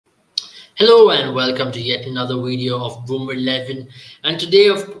Hello and welcome to yet another video of Boomer 11. And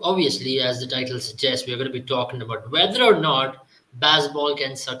today, obviously, as the title suggests, we're going to be talking about whether or not BazzBall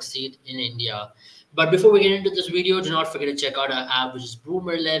can succeed in India. But before we get into this video, do not forget to check out our app, which is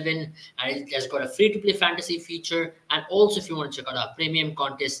Boomer 11, and it has got a free-to-play fantasy feature. And also, if you want to check out our premium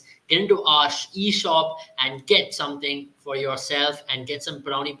contest, get into our e-shop and get something for yourself and get some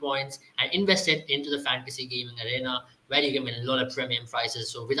brownie points and invest it into the fantasy gaming arena, where you can win a lot of premium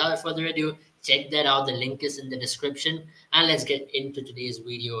prizes. So without further ado, check that out. The link is in the description. And let's get into today's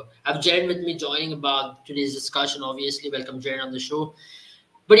video. I have Jaren with me joining about today's discussion, obviously. Welcome, Jaren, on the show.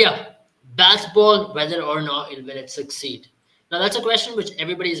 But yeah, basketball, whether or not will it succeed? Now, that's a question which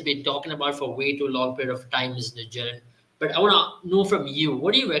everybody's been talking about for way too long period of time, isn't it, Jaren? But I want to know from you,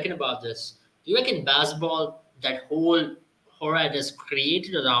 what do you reckon about this? Do you reckon basketball, that whole horror that is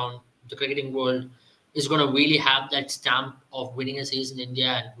created around the cricketing world, is going to really have that stamp of winning a series in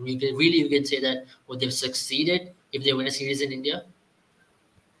India, and really you can say that they've succeeded if they win a series in India?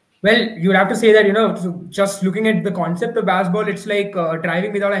 Well, you'd have to say that, so just looking at the concept of basketball, it's like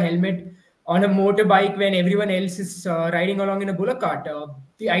driving without a helmet on a motorbike when everyone else is riding along in a bullock cart.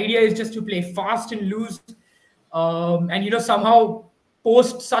 The idea is just to play fast and loose, and somehow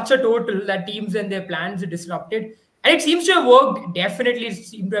post such a total that teams and their plans are disrupted. And it seems to have worked. Definitely, it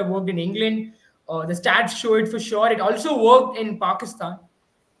seemed to have worked in England. The stats show it for sure. It also worked in Pakistan.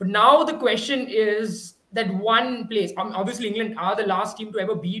 But now the question is that one place. Obviously, England are the last team to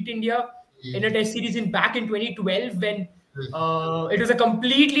ever beat India in a test series back in 2012 when it was a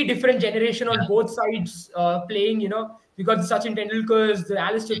completely different generation on both sides playing. We got the Sachin Tendulkars, the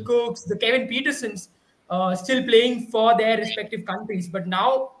Alistair Cooks, the Kevin Petersons still playing for their respective countries. But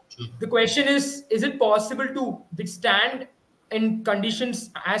now the question is it possible to withstand in conditions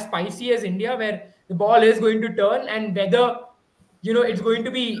as spicy as India, where the ball is going to turn, and whether it's going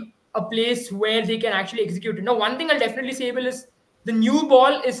to be a place where they can actually execute it. Now, one thing I'll definitely say is the new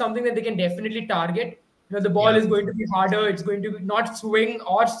ball is something that they can definitely target. The ball is going to be harder. It's going to not swing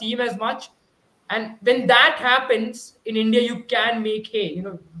or seam as much. And when that happens in India, you can make hay.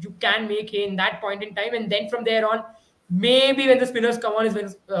 You can make hay in that point in time. And then from there on, maybe when the spinners come on is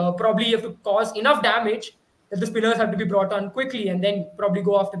when probably you have to cause enough damage that the spinners have to be brought on quickly and then probably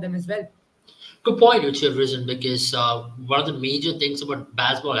go after them as well. Good point which you've risen, because one of the major things about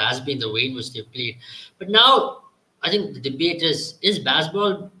basketball has been the way in which they've played. But now I think the debate is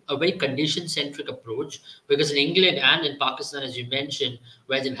basketball a very condition-centric approach? Because in England and in Pakistan, as you mentioned,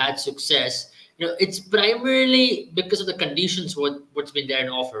 where they've had success, it's primarily because of the conditions what's been there in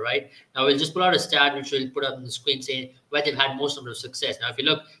offer, right? Now, we'll just pull out a stat which we'll put up on the screen saying where they've had most number of success. Now, if you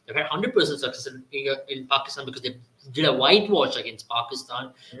look, they've had 100% success in Pakistan because they did a whitewash against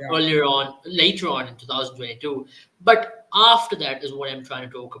Pakistan later on in 2022. But after that is what I'm trying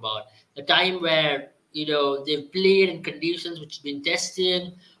to talk about. The time where, they've played in conditions which have been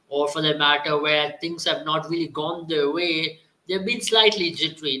tested, or for that matter, where things have not really gone their way, they've been slightly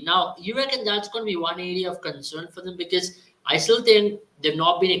jittery. Now, you reckon that's going to be one area of concern for them? Because I still think they've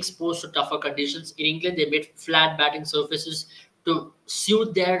not been exposed to tougher conditions. In England, they made flat batting surfaces to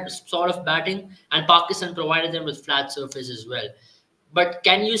suit their sort of batting, and Pakistan provided them with flat surface as well. But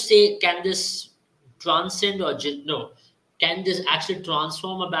can you say, can this transcend or no? Can this actually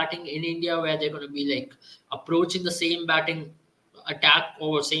transform a batting in India where they're going to be like approaching the same batting attack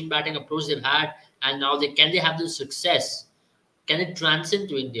or same batting approach they've had, and now can they have this success? Can it transcend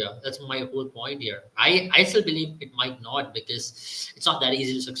to India? That's my whole point here. I still believe it might not, because it's not that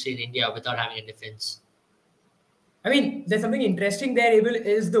easy to succeed in India without having a defense. I mean, there's something interesting there, Abel,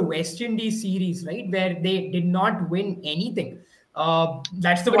 is the West Indies series, right? Where they did not win anything.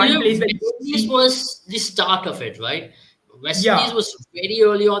 That's the one place where this was the start of it, right? West Indies was very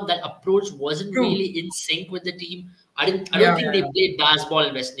early on. That approach wasn't really in sync with the team. I don't think they played basketball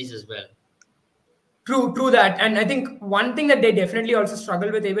in West Indies as well. True that. And I think one thing that they definitely also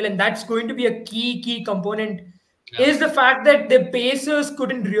struggle with, Abel, and that's going to be a key component, is the fact that the pacers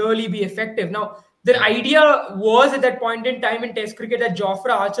couldn't really be effective. Now, the idea was at that point in time in Test cricket that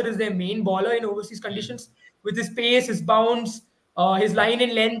Jofra Archer is their main bowler in overseas conditions, with his pace, his bounce, his line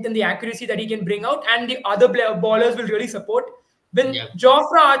in length, and the accuracy that he can bring out, and the other bowlers will really support. When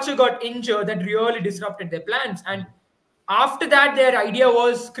Jofra Archer got injured, that really disrupted their plans. And after that, their idea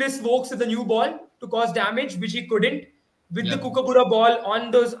was Chris Wokes with the new ball to cause damage, which he couldn't, with the Kookaburra ball on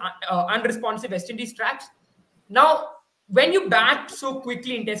those unresponsive West Indies tracks. Now, when you bat so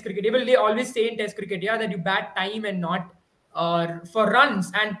quickly in Test cricket, they always say in Test cricket, that you bat time and not for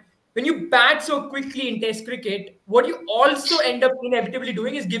runs. And when you bat so quickly in Test cricket, what you also end up inevitably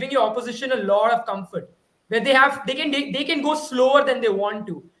doing is giving your opposition a lot of comfort, where they can go slower than they want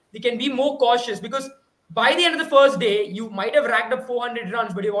to. they can be more cautious, because by the end of the first day, you might have racked up 400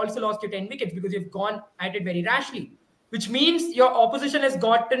 runs, but you've also lost your 10 wickets because you've gone at it very rashly, which means your opposition has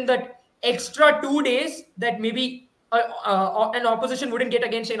gotten that extra 2 days that maybe an opposition wouldn't get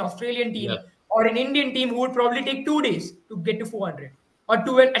against an Australian Yeah. team or an Indian team who would probably take 2 days to get to 400,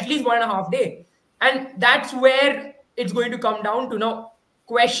 or at least 1.5 day. And that's where it's going to come down to. Now,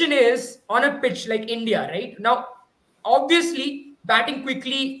 question is, on a pitch like India, right? Now, obviously, batting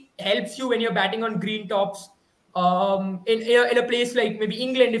quickly helps you when you're batting on green tops. In a place like maybe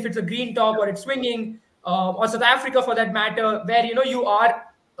England, if it's a green top or it's swinging, or South Africa for that matter, where you are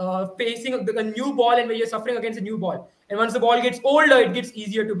facing a new ball and where you're suffering against a new ball. And once the ball gets older, it gets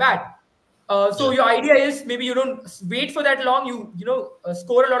easier to bat. So Yeah. your idea is maybe you don't wait for that long.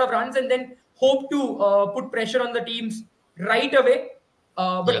 Score a lot of runs and then hope to put pressure on the teams right away.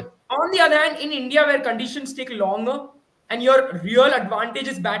 Yeah. But on the other hand, in India, where conditions take longer and your real advantage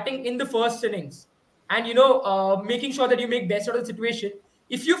is batting in the first innings, and making sure that you make best out of the situation.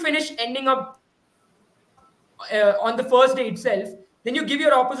 If you finish ending up on the first day itself, then you give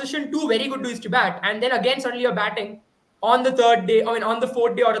your opposition 2 very good days to bat, and then again suddenly you're batting on the third day, I mean on the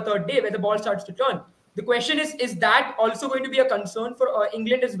fourth day or the third day where the ball starts to turn. The question is that also going to be a concern for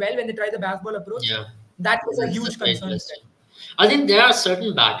England as well when they try the BazzBall approach? Yeah. That is a That's huge very concern. interesting. I think there are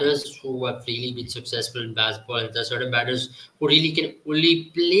certain batters who have really been successful in basketball, and there are certain batters who really can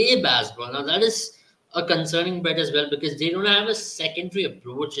only play basketball. Now, that is a concerning bet as well, because they don't have a secondary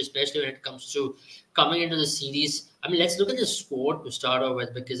approach, especially when it comes to coming into the series. I mean, let's look at the squad to start off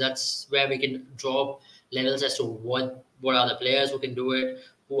with, because that's where we can draw levels as to what are the players who can do it,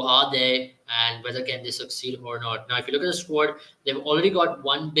 who are there, and whether can they succeed or not. Now, if you look at the squad, they've already got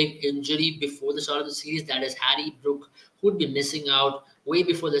one big injury before the start of the series. That is Harry Brook, who would be missing out way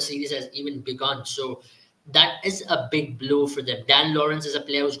before the series has even begun. So that is a big blow for them. Dan Lawrence is a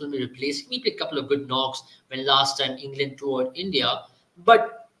player who's going to be replaced. He played a couple of good knocks when last time England toured India.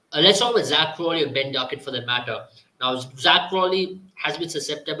 But let's talk about Zach Crawley or Ben Duckett for that matter. Now, Zach Crawley has been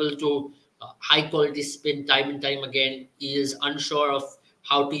susceptible to high quality spin time and time again. He is unsure of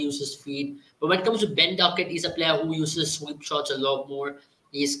how to use his feet. But when it comes to Ben Duckett, he's a player who uses sweep shots a lot more.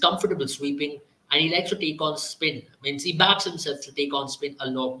 He's comfortable sweeping and he likes to take on spin. I mean, he backs himself to take on spin a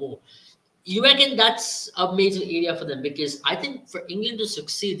lot more. You reckon that's a major area for them? Because I think for England to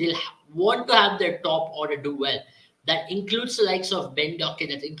succeed, they'll want to have their top order do well. That includes the likes of Ben Duckett,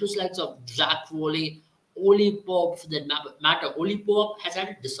 that includes the likes of Zach Crawley, Oli Pope for that matter. Oli Pope has had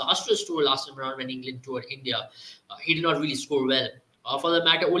a disastrous tour last time around when England toured India. He did not really score well. For the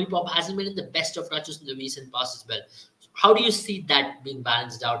matter, Oli Pope hasn't been in the best of touches in the recent past as well. How do you see that being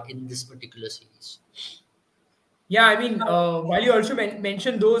balanced out in this particular series? Yeah, I mean, while you also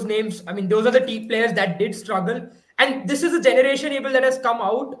mentioned those names, I mean, those are the team players that did struggle. And this is a generation able that has come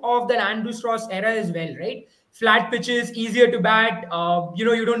out of the Andrew Strauss era as well, right? Flat pitches, easier to bat.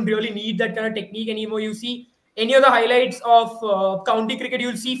 You don't really need that kind of technique anymore. You see any of the highlights of county cricket,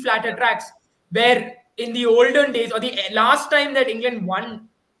 you'll see flatter tracks, where in the olden days or the last time that England won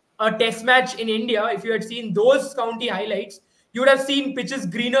a test match in India, if you had seen those county highlights, you would have seen pitches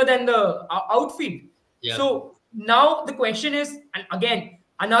greener than the outfield. Yeah. So now the question is, and again,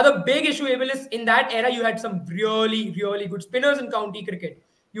 another big issue, Abel, is in that era, you had some really, really good spinners in county cricket.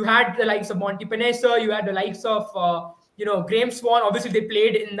 You had the likes of Monty Penessa, you had the likes of, Graham Swan. Obviously, they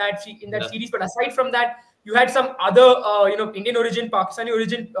played in that series. But aside from that, you had some other, Indian origin, Pakistani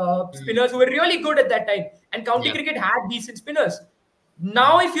origin spinners who were really good at that time. And county cricket had decent spinners.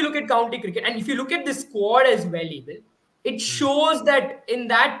 Now, if you look at county cricket, and if you look at the squad as well, Abel, it shows that in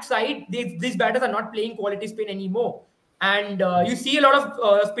that side, these batters are not playing quality spin anymore. And you see a lot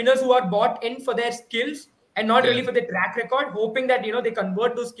of spinners who are bought in for their skills and not really for their track record, hoping that, they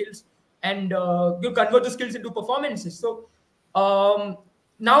convert those skills and you convert those skills into performances. So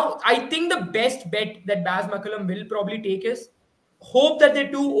now I think the best bet that Baz McCullum will probably take is hope that the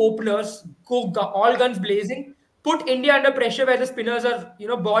two openers go all guns blazing, put India under pressure where the spinners are,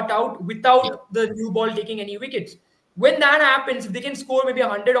 bought out without the new ball taking any wickets. When that happens, if they can score maybe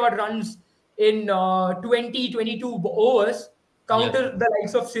 100 odd runs in 20, 22 overs, counter the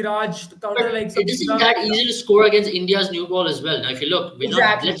likes of Siraj, counter the likes of... It isn't that easy to score against India's new ball as well. Now, if you look,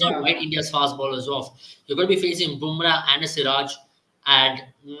 let's not write India's fast ballers off. You're going to be facing Bumrah and a Siraj, and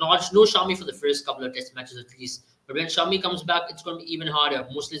no Shami for the first couple of test matches at least. But when Shami comes back, it's going to be even harder.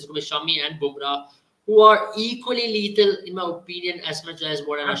 Mostly it's going to be Shami and Bumrah, who are equally lethal, in my opinion, as much as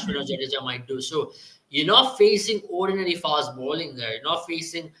what an Ashwin or Jadeja might do. So you're not facing ordinary fast bowling there. You're not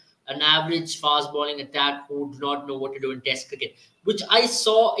facing an average fast bowling attack who do not know what to do in test cricket, which I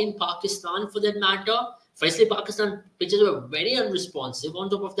saw in Pakistan for that matter. Firstly, Pakistan pitches were very unresponsive. On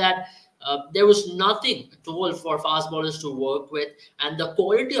top of that, there was nothing at all for fast bowlers to work with, and the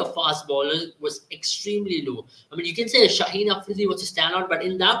quality of fast bowlers was extremely low. I mean, you can say Shaheen Afridi was a standout, but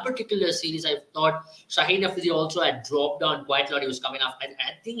in that particular series, I thought Shaheen Afridi also had dropped down quite a lot. He was coming off.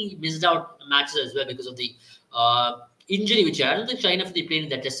 I think he missed out matches as well because of the injury which he had. I don't think Shaheen Afridi played in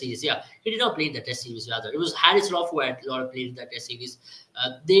that Test series. Yeah, he did not play in the Test series. Rather, it was Harris Roth who had a lot of played in that Test series.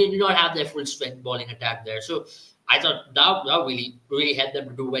 They did not have their full strength bowling attack there, so I thought that really helped them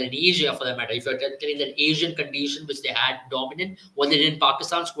to do well in Asia for that matter. If you're telling that Asian condition which they had dominant, what they did in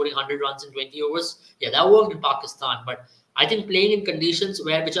Pakistan, scoring 100 runs in 20 overs, yeah, that worked in Pakistan. But I think playing in conditions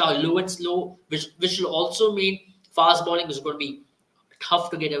which are low and slow, which will also mean fast bowling is going to be tough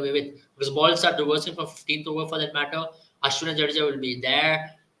to get away with, because balls start reversing from 15th over for that matter. Ashwin Jadeja will be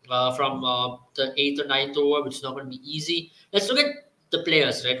there from the 8th or 9th over, which is not going to be easy. Let's look at the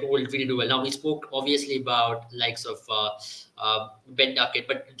players, right, who will really do well. Now, we spoke obviously about likes of Ben Duckett,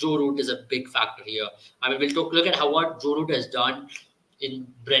 but Joe Root is a big factor here. I mean, we'll look at what Joe Root has done in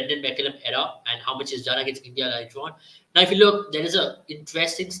Brendan McCullum era and how much he's done against India later on. Now, if you look, there is an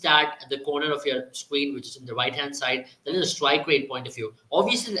interesting stat at the corner of your screen, which is on the right-hand side. There is a strike rate point of view.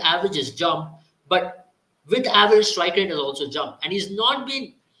 Obviously, the average has jumped, but with average, strike rate has also jumped. And he's not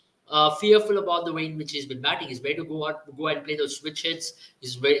been fearful about the way in which he's been batting. He's ready to go out and play those switch hits.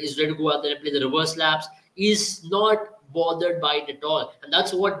 He's ready to go out there and play the reverse laps. He's not bothered by it at all. And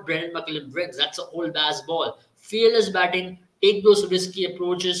that's what Brendan McCullum brings. That's an old BazzBall. Fearless batting, take those risky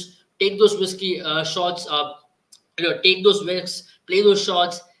approaches, take those risky shots, take those risks, play those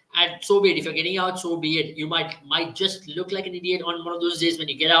shots, and so be it. If you're getting out, so be it. You might just look like an idiot on one of those days when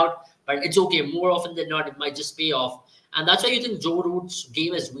you get out, but it's okay. More often than not, it might just pay off. And that's why you think Joe Root's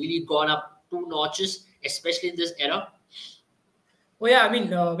game has really gone up 2 notches, especially in this era. Oh yeah, I mean,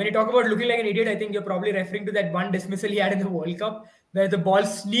 when you talk about looking like an idiot, I think you're probably referring to that one dismissal he had in the World Cup, where the ball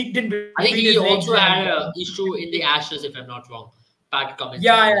sneaked in between. I think he also had an issue in the Ashes, if I'm not wrong. Pat Cummins.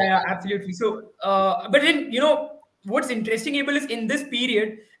 Yeah, absolutely. So, but then, what's interesting, Abel, is in this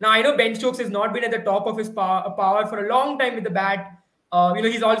period, now I know Ben Stokes has not been at the top of his power for a long time with the bat.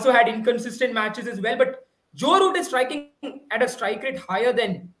 He's also had inconsistent matches as well, but Joe Root is striking at a strike rate higher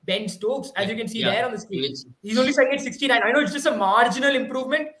than Ben Stokes, as you can see there on the screen. He's only striking at 69. I know it's just a marginal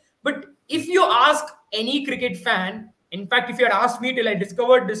improvement, but if you ask any cricket fan, in fact, if you had asked me till I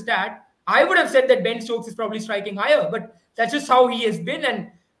discovered this stat, I would have said that Ben Stokes is probably striking higher, but that's just how he has been.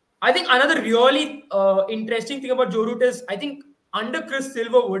 And I think another really interesting thing about Joe Root is, I think under Chris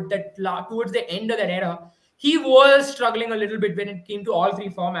Silverwood, that towards the end of that era, he was struggling a little bit when it came to all 3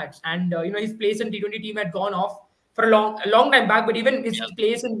 formats. And, his place in T20 team had gone off for a long time back. But even his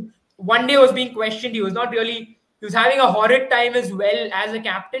place in one day was being questioned. He was having a horrid time as well as a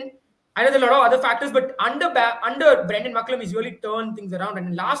captain. I know there are a lot of other factors, but under Brendan McCullum, he's really turned things around.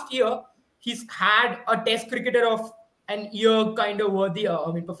 And last year, he's had a test cricketer of an year kind of worthy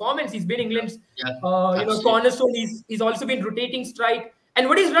performance. He's been England's cornerstone. He's also been rotating strike. And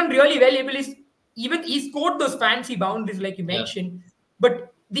what he's done really well, Abel, is even he scored those fancy boundaries like you mentioned,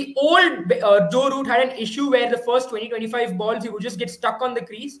 but the old Joe Root had an issue where the first 20-25 balls he would just get stuck on the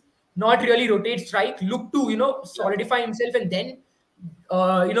crease, not really rotate strike, look to solidify himself, and then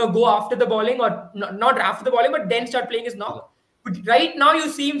go after the bowling, or not after the bowling, but then start playing his knock. But right now you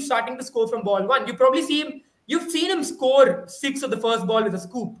see him starting to score from ball 1. You've seen him score 6 of the first ball with a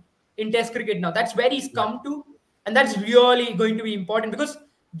scoop in Test cricket now. That's where he's come to, and that's really going to be important, because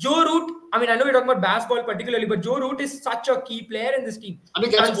Joe Root, I mean, I know we're talking about BazzBall particularly, but Joe Root is such a key player in this team. I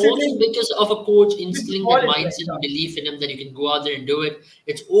mean, that's also because of a coach instilling that mindset and belief in him that you can go out there and do it.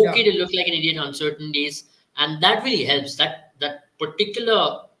 It's okay to look like an idiot on certain days, and that really helps. That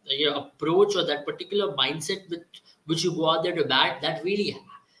particular approach, or that particular mindset with which you go out there to bat, that really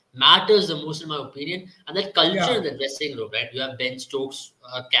matters the most, in my opinion. And that culture in the dressing room, right? You have Ben Stokes,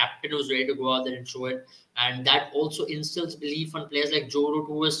 a captain who's ready to go out there and show it. And that also instills belief on players like Joe Root,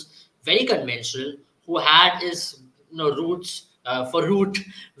 who was very conventional, who had his roots for Root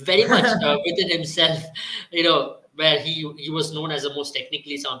very much within himself, where he was known as the most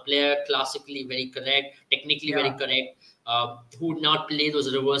technically sound player, classically very correct, technically very correct, who would not play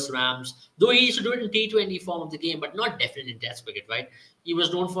those reverse rams, though he used to do it in T20 form of the game, but not definitely in Test cricket, right? He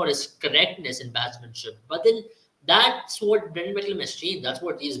was known for his correctness in batsmanship. But then that's what Brendan McCullum has changed. That's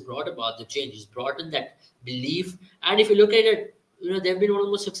what he's brought about, the change. He's brought in that belief. And if you look at it, they've been one of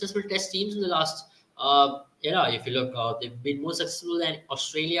the most successful Test teams in the last, if you look, they've been more successful than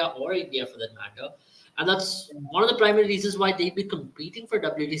Australia or India for that matter. And that's one of the primary reasons why they've been competing for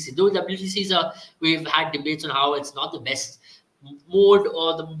WTC. Though WTCs we've had debates on how it's not the best mode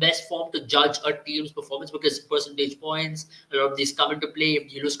or the best form to judge a team's performance, because percentage points, a lot of these come into play.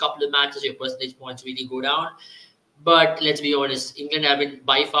 If you lose a couple of matches, your percentage points really go down. But let's be honest, England have been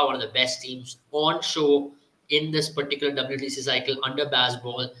by far one of the best teams on show in this particular WTC cycle under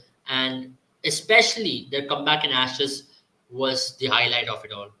BazzBall, and especially their comeback in Ashes was the highlight of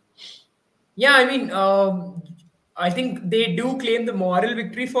it all. Yeah, I mean, I think they do claim the moral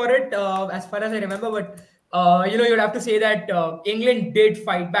victory for it, as far as I remember. But you'd have to say that England did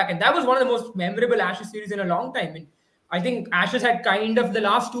fight back, and that was one of the most memorable Ashes series in a long time. And I think Ashes had kind of the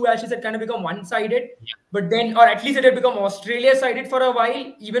last two Ashes had kind of become one-sided, but then, or at least it had become Australia-sided for a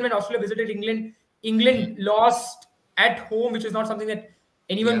while. Even when Australia visited England, England lost at home, which is not something that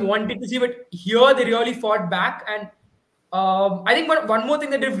anyone wanted to see. But here they really fought back, and I think one more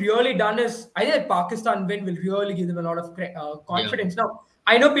thing that they've really done is I think that Pakistan win will really give them a lot of confidence. Now,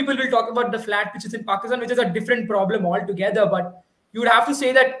 I know people will talk about the flat pitches in Pakistan, which is a different problem altogether, but you would have to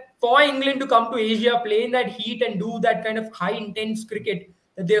say that for England to come to Asia, play in that heat and do that kind of high intense cricket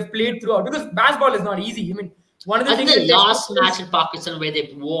that they've played throughout, because BazzBall is not easy. I mean, one of the things the last match in Pakistan where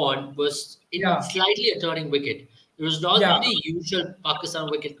they won was in slightly a turning wicket. It was not the usual Pakistan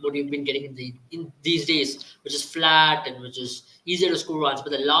wicket what you've been getting in these days, which is flat and which is easier to score runs.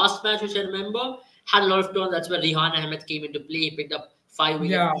 But the last match, which I remember, had a lot of turns. That's where Rehan Ahmed came into play. He picked up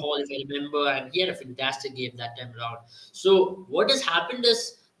 5-wicket haul, if I remember, and he had a fantastic game that time around. So what has happened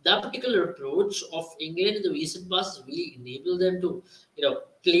is that particular approach of England in the recent past really enabled them to,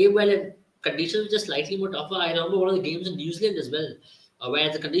 play well in conditions which are slightly more tougher. I remember one of the games in New Zealand as well,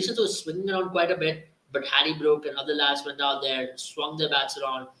 where the conditions were swinging around quite a bit. But Harry Brook and other lads went out there, swung their bats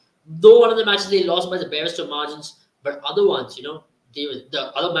around. Though one of the matches they lost by the barest of margins, but other ones,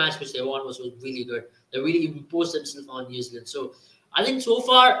 the other match which they won was really good. They really imposed themselves on New Zealand. So I think so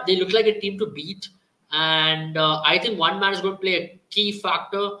far they look like a team to beat. And I think one man is going to play a key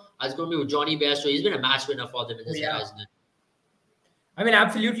factor. It's going to be Johnny Bairstow. He's been a match winner for them in this era, isn't it? I mean,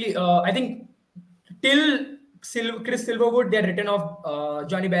 absolutely. I think till Chris Silverwood, they're written off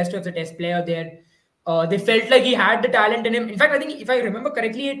Johnny Bairstow as a test player there. They felt like he had the talent in him. In fact, I think if I remember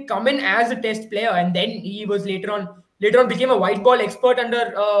correctly, he had come in as a test player, and then he was later on became a white ball expert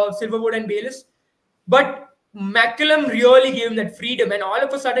under Silverwood and Bayliss. But McCullum really gave him that freedom, and all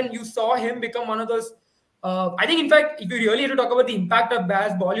of a sudden you saw him become one of those. I think, in fact, if you really have to talk about the impact of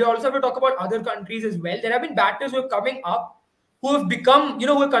BazzBall, you also have to talk about other countries as well. There have been batters who are coming up who have become,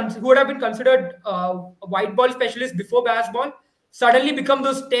 who would have been considered white ball specialists before BazzBall, suddenly become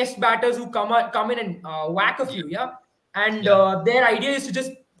those test batters who come in and whack a few, and their idea is to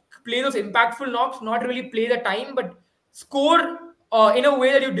just play those impactful knocks, not really play the time, but score in a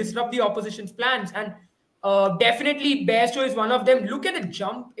way that you disrupt the opposition's plans. And definitely Bairstow is one of them. Look at the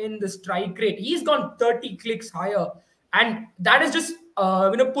jump in the strike rate. He's gone 30 clicks higher, and that has just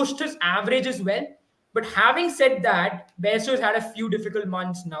pushed his average as well. But having said that, Bairstow has had a few difficult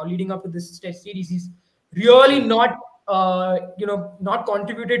months now leading up to this test series. He's really not not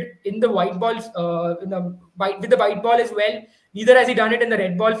contributed in the white balls, with the white ball as well. Neither has he done it in the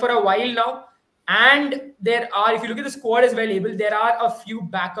red ball for a while now. And there are, if you look at the squad as well, Abel, there are a few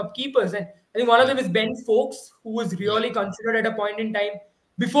backup keepers. And I think one of them is Ben Foakes, who was really considered at a point in time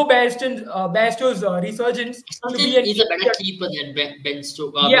before Bairstow's resurgence. He's a better keeper than Ben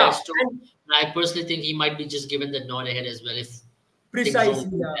Stokes. Bairstow. I personally think he might be just given the nod ahead as well if precisely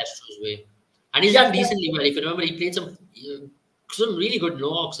Bairstow's way. And he's done decently well. If you remember, he played some really good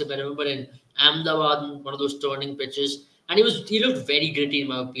knocks, if I remember, in Ahmedabad, one of those turning pitches. And he looked very gritty, in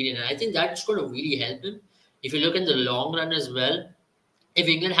my opinion. And I think that's going to really help him. If you look in the long run as well, if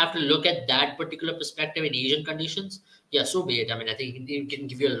England have to look at that particular perspective in Asian conditions, so be it. I mean, I think he can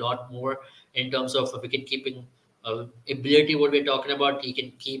give you a lot more in terms of wicket keeping ability, what we're talking about. He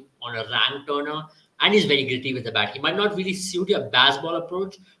can keep on a rank turner. And he's very gritty with the bat. He might not really suit your BazzBall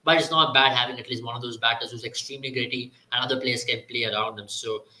approach, but it's not bad having at least one of those batters who's extremely gritty and other players can play around him.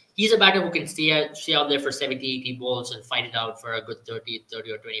 So he's a batter who can stay out there for 70, 80 balls and fight it out for a good 30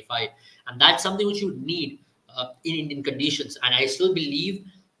 or 25. And that's something which you need in Indian conditions. And I still believe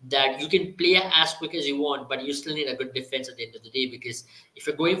that you can play as quick as you want, but you still need a good defense at the end of the day, because if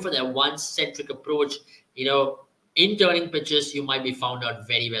you're going for that one-centric approach, in turning pitches, you might be found out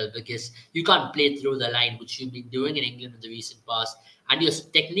very well, because you can't play through the line, which you've been doing in England in the recent past. And your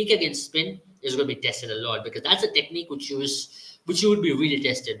technique against spin is going to be tested a lot, because that's a technique which you would be really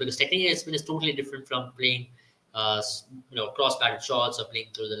tested, because technique against spin is totally different from playing cross-batted shots or playing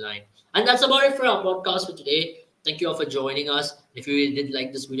through the line. And that's about it for our podcast for today. Thank you all for joining us. If you really did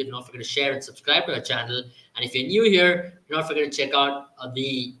like this video, do not forget to share and subscribe to our channel. And if you're new here, do not forget to check out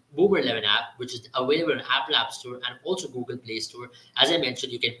the Boomer 11 app, which is available on Apple App Store and also Google Play Store. As I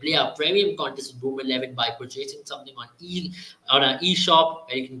mentioned, you can play our premium contest with Boomer 11 by purchasing something on our e-shop,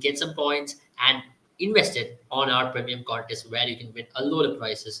 where you can get some points and invest it on our premium contest, where you can win a load of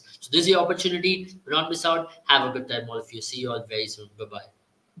prizes. So this is your opportunity. Do not miss out. Have a good time, all of you. See you all very soon. Bye bye.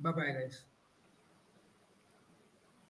 Bye bye, guys.